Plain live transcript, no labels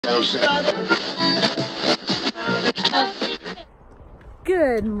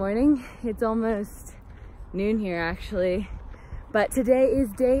Good morning. It's almost noon here actually, but today is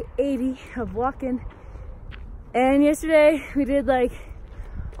day 80 of walking, and yesterday we did like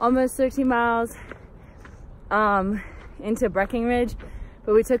almost 13 miles into Breckenridge,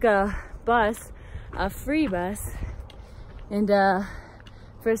 but we took a bus, a free bus, into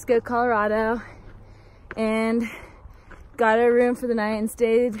Frisco, Colorado, and got a room for the night and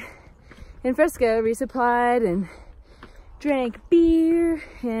stayed in Frisco, resupplied and drank beer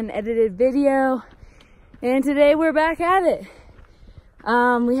and edited video, and today we're back at it.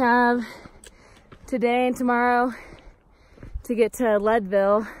 We have today and tomorrow to get to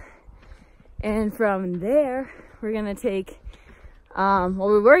Leadville, and from there we're gonna take well,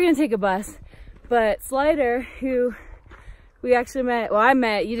 we were gonna take a bus, but Slider, who we actually met, well, I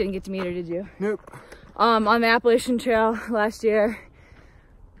met, you didn't get to meet her, did you? Nope. On the Appalachian Trail last year.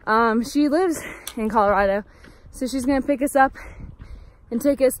 She lives in Colorado, so she's gonna pick us up and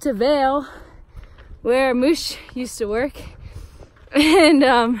take us to Vail, where Moosh used to work. And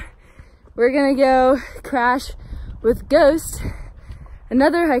we're gonna go crash with Ghost,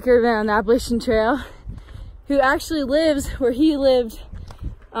 another hiker on the Appalachian Trail, who actually lives where he lived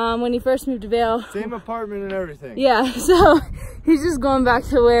when he first moved to Vail. Same apartment and everything. Yeah, so he's just going back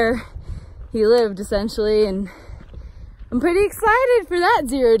to where he lived essentially, and I'm pretty excited for that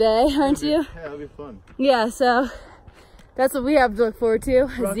 0 day, aren't you? Yeah, it'll be fun. Yeah, so that's what we have to look forward to.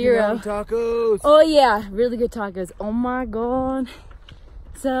 Rocky 0. Mountain tacos. Oh yeah, really good tacos. Oh my god.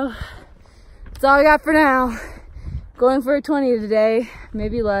 So that's all I got for now. Going for a 20 today,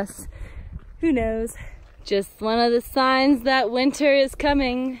 maybe less. Who knows? Just one of the signs that winter is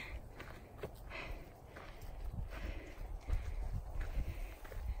coming.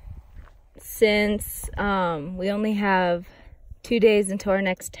 Since we only have 2 days until our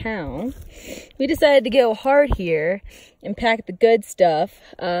next town, we decided to go hard here and pack the good stuff.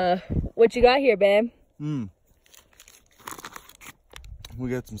 What you got here, babe? We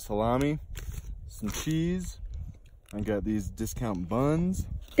got some salami, some cheese. I got these discount buns.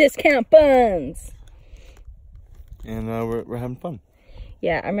 Discount buns! And we're having fun.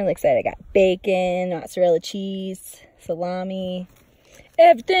 Yeah, I'm really excited. I got bacon, mozzarella cheese, salami,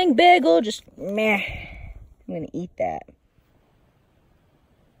 everything bagel, just meh. I'm gonna eat that.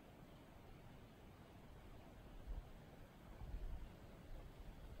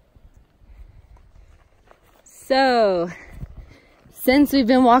 So, since we've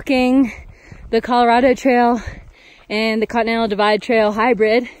been walking the Colorado Trail and the Continental Divide Trail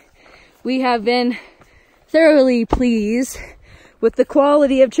hybrid, we have been thoroughly pleased with the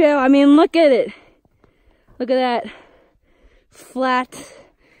quality of trail. I mean, look at it. Look at that. Flat,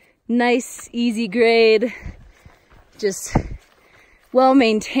 nice, easy grade, just well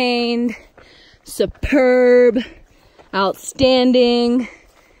maintained, superb, outstanding,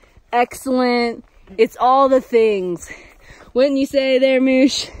 excellent. It's all the things. Wouldn't you say there,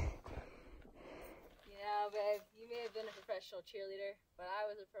 Moosh? You know, babe, you may have been a professional cheerleader, but I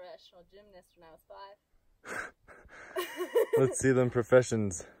was a professional gymnast when I was 5. Let's see them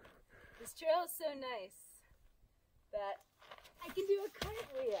professions. This trail is so nice that I can do a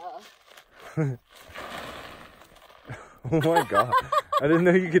cartwheel. Oh my god. I didn't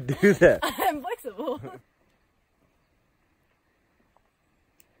know you could do that. I'm flexible.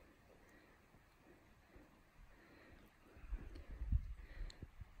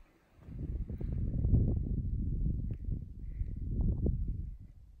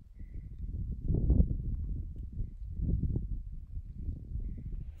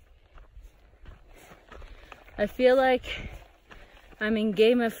 I feel like I'm in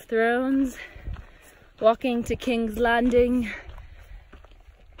Game of Thrones, walking to King's Landing.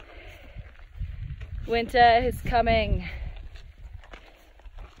 Winter is coming.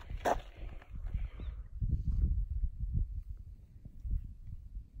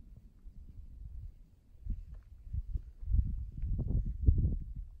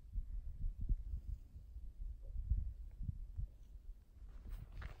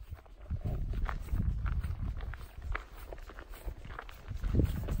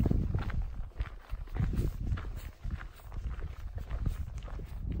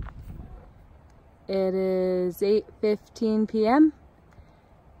 It is 8:15 p.m.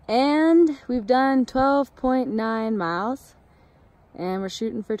 and we've done 12.9 miles and we're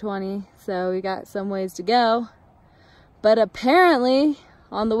shooting for 20, so we got some ways to go. But apparently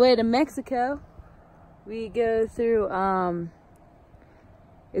on the way to Mexico we go through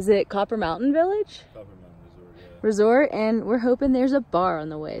is it Copper Mountain Village? Copper Mountain Resort, yeah. Resort, and we're hoping there's a bar on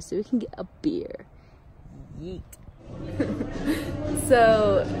the way so we can get a beer. Yeet.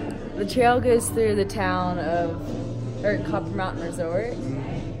 So the trail goes through the town of Copper Mountain Resort,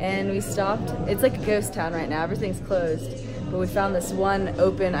 and we stopped. It's like a ghost town right now, everything's closed, but we found this one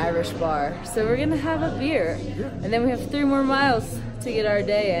open Irish bar, so we're gonna have a beer. And then we have 3 more miles to get our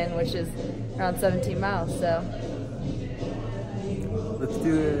day in, which is around 17 miles, so let's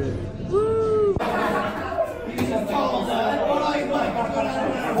do it. woo!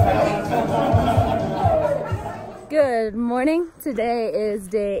 Good morning. Today is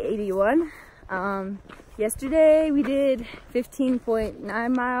day 81. Yesterday we did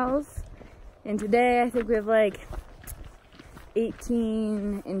 15.9 miles, and today I think we have like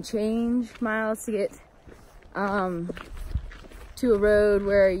 18 and change miles to get to a road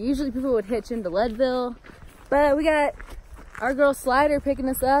where usually people would hitch into Leadville, but we got our girl Slider picking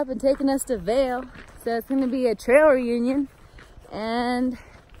us up and taking us to Vail, so it's going to be a trail reunion. And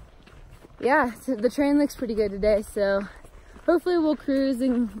yeah, so the train looks pretty good today, so hopefully we'll cruise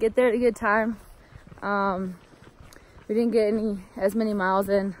and get there at a good time. We didn't get as many miles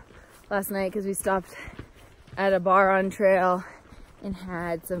in last night because we stopped at a bar on trail and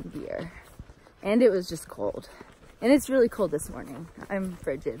had some beer, and it was just cold, and it's really cold this morning. I'm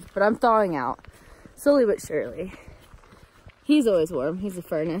frigid, but I'm thawing out slowly but surely. He's always warm. He's a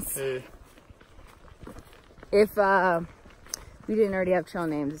furnace. Hey. If we didn't already have trail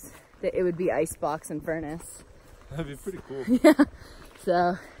names, that it would be Icebox and Furnace. That'd be pretty cool. Yeah.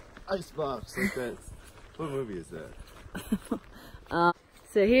 So Icebox, like that. What movie is that?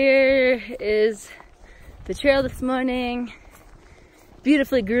 So here is the trail this morning.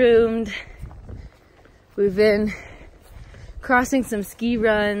 Beautifully groomed. We've been crossing some ski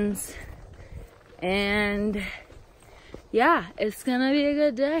runs, and yeah, it's gonna be a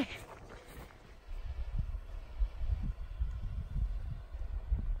good day.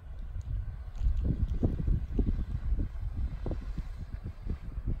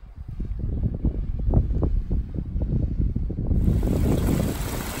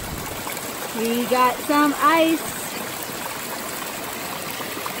 We got some ice.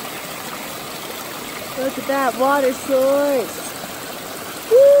 Look at that water source.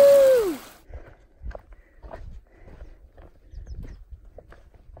 Woo!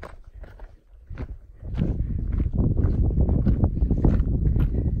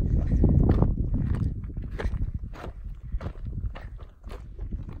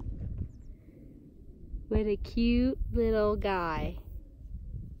 What a cute little guy.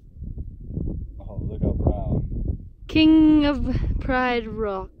 Oh, look how proud. King of Pride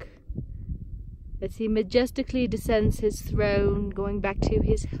Rock, as he majestically descends his throne, going back to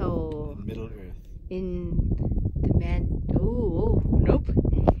his home. Middle Earth. In the man. Oh, nope.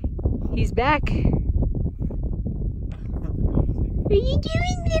 He's back. What are you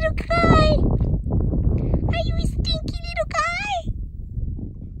doing, little guy? Are you a stinky little guy?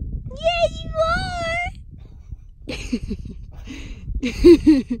 Yeah, you are.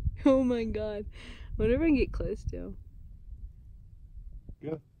 Oh my god. Whenever I can get close to him.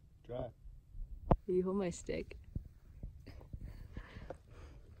 Go. Try. You hold my stick.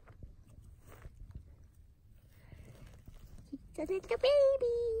 It's a little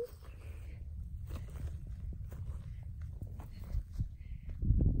baby.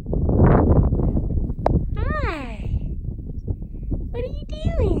 Hi. What are you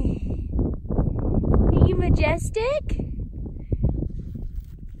doing? Are you majestic?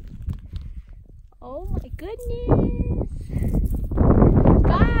 Oh my goodness.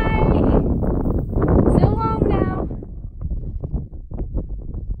 Bye. So long now.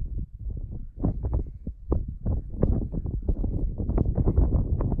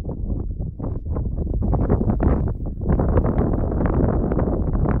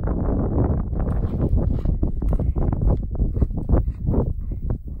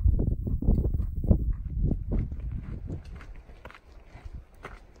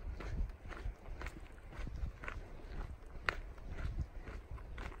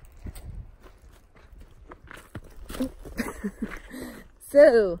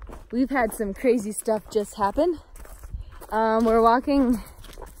 So, we've had some crazy stuff just happen. We're walking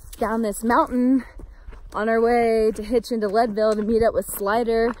down this mountain on our way to hitch into Leadville to meet up with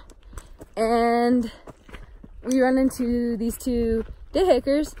Slider, and we run into these 2 day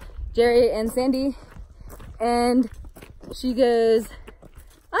hikers, Jerry and Sandy, and she goes,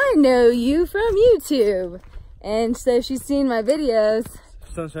 "I know you from YouTube." And so she's seen my videos.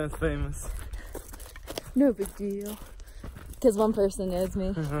 Sunshine's famous. No big deal, because one person knows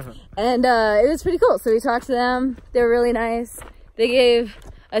me. And it was pretty cool. So we talked to them. They were really nice. They gave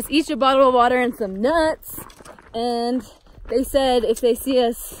us each a bottle of water and some nuts. And they said if they see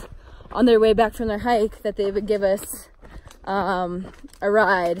us on their way back from their hike, that they would give us a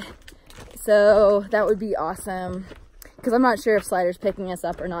ride. So that would be awesome, because I'm not sure if Slider's picking us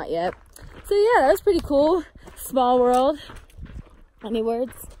up or not yet. So yeah, that was pretty cool. Small world. Any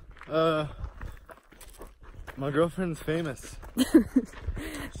words? My girlfriend's famous.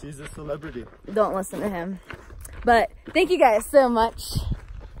 She's a celebrity. Don't listen to him. But thank you guys so much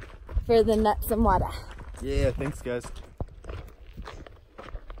for the nuts and water. Yeah, thanks guys.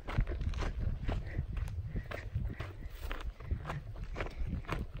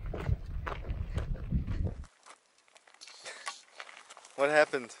 What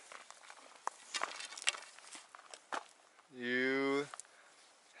happened? You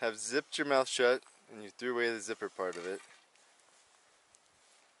have zipped your mouth shut and you threw away the zipper part of it.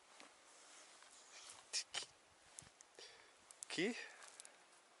 Key?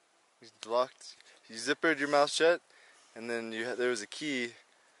 You locked. You zippered your mouth shut, and then there was a key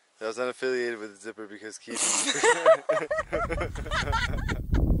that was unaffiliated with the zipper because keys.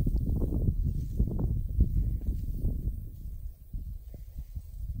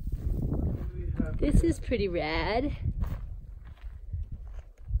 This is pretty rad.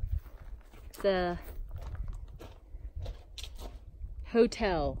 The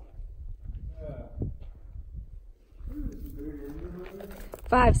hotel.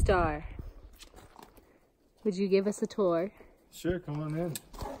 5-star. Would you give us a tour? Sure, come on in.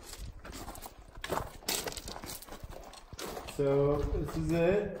 So this is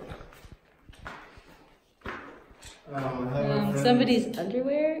it. Somebody's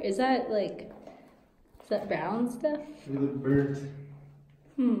underwear? Is that brown stuff? We look burnt.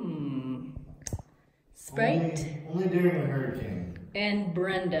 Sprite? Only during a hurricane. And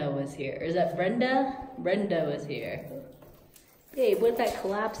Brenda was here. Is that Brenda? Brenda was here. Hey, what if that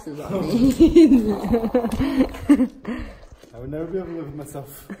collapses on me? I would never be able to live with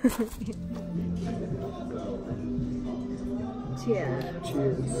myself. Cheers.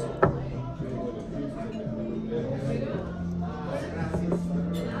 Cheers.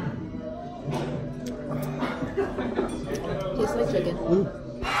 Tastes like chicken. Ooh.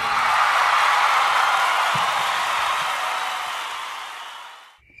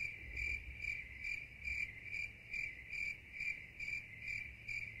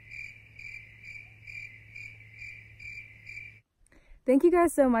 Thank you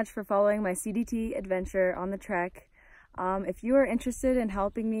guys so much for following my CDT adventure on the trek. If you are interested in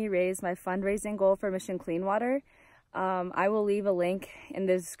helping me raise my fundraising goal for Mission Clean Water, I will leave a link in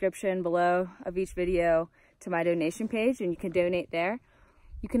the description below of each video to my donation page, and you can donate there.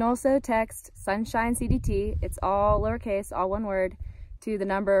 You can also text Sunshine CDT, it's all lowercase, all one word, to the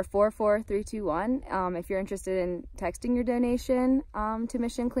number 44321 if you're interested in texting your donation to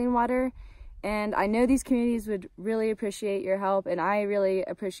Mission Clean Water. And I know these communities would really appreciate your help, and I really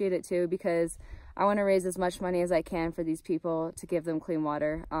appreciate it too, because I want to raise as much money as I can for these people to give them clean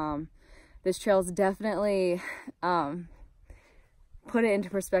water. This trail's definitely put it into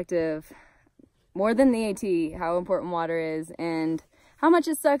perspective more than the AT, how important water is and how much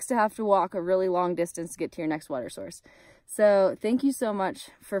it sucks to have to walk a really long distance to get to your next water source. So thank you so much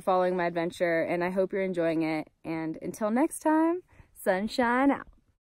for following my adventure, and I hope you're enjoying it. And until next time, sunshine out.